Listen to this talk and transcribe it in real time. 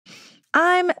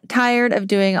I'm tired of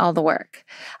doing all the work.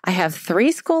 I have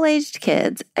 3 school-aged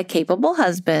kids, a capable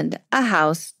husband, a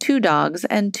house, 2 dogs,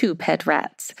 and 2 pet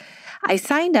rats. I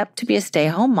signed up to be a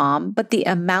stay-at-home mom, but the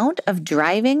amount of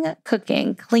driving,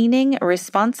 cooking, cleaning,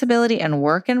 responsibility, and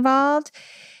work involved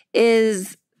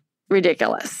is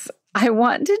ridiculous. I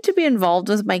wanted to be involved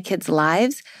with my kids'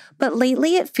 lives, but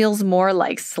lately it feels more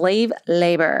like slave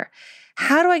labor.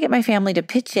 How do I get my family to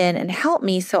pitch in and help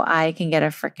me so I can get a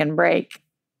frickin' break?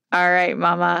 All right,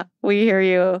 Mama, we hear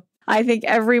you. I think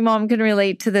every mom can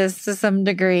relate to this to some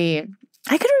degree.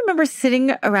 I can remember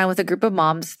sitting around with a group of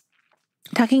moms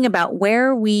talking about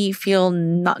where we feel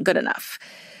not good enough.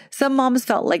 Some moms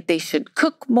felt like they should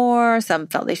cook more. Some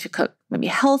felt they should cook maybe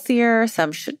healthier.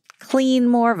 Some should clean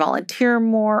more, volunteer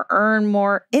more, earn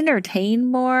more, entertain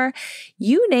more.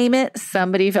 You name it,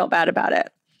 somebody felt bad about it.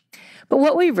 But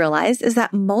what we realized is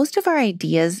that most of our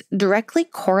ideas directly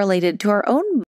correlated to our own